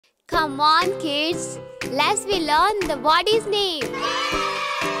Come on kids, let's learn the body's name.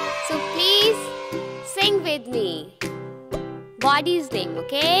 So please sing with me. Body's name,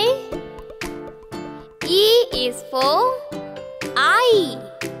 okay? E is for eye.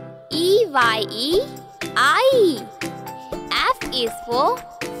 E-Y-E, eye. F is for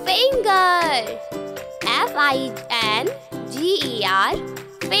finger. F-I-N-G-E-R,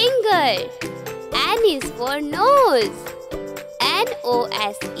 finger. N is for nose.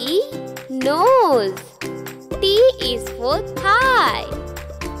 N-O-S-E, nose. T is for thigh.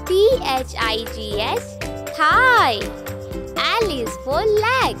 T-H-I-G-H, thigh. L is for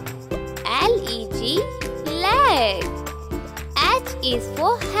leg. L-E-G, leg. H is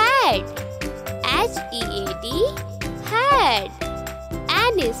for head. H-E-A-D, head.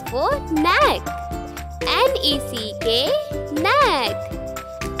 N is for neck. N-E-C-K, neck.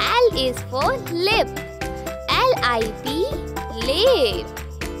 L is for lip. L-I-P, lip.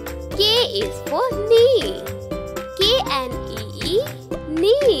 K is for knee. K-N-E-E,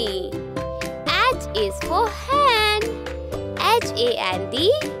 knee. H is for hand. H-A-N-D,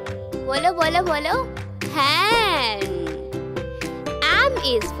 bolo bolo bolo, hand. M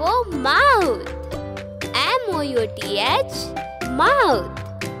is for mouth. M-O-U-T-H, mouth.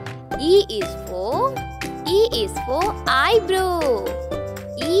 E is for eyebrow.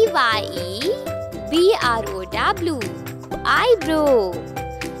 E-Y-E-B-R-O-W, eyebrow.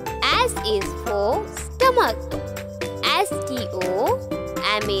 S is for stomach. S-T-O-M-A-C-H-E,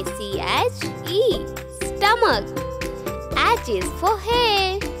 stomach. H is for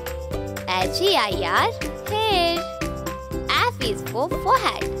hair. H-A-I-R, hair. F is for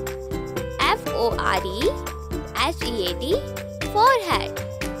forehead. F-O-R-E-H-E-A-D, forehead.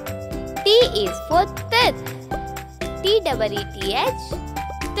 T is for teeth. T-E-E-T-H,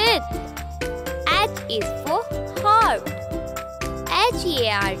 teeth. H is for heart.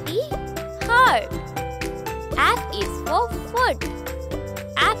 H-E-A-R-T, heart. F is for foot.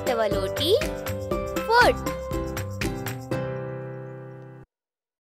 F-O-O-T, foot.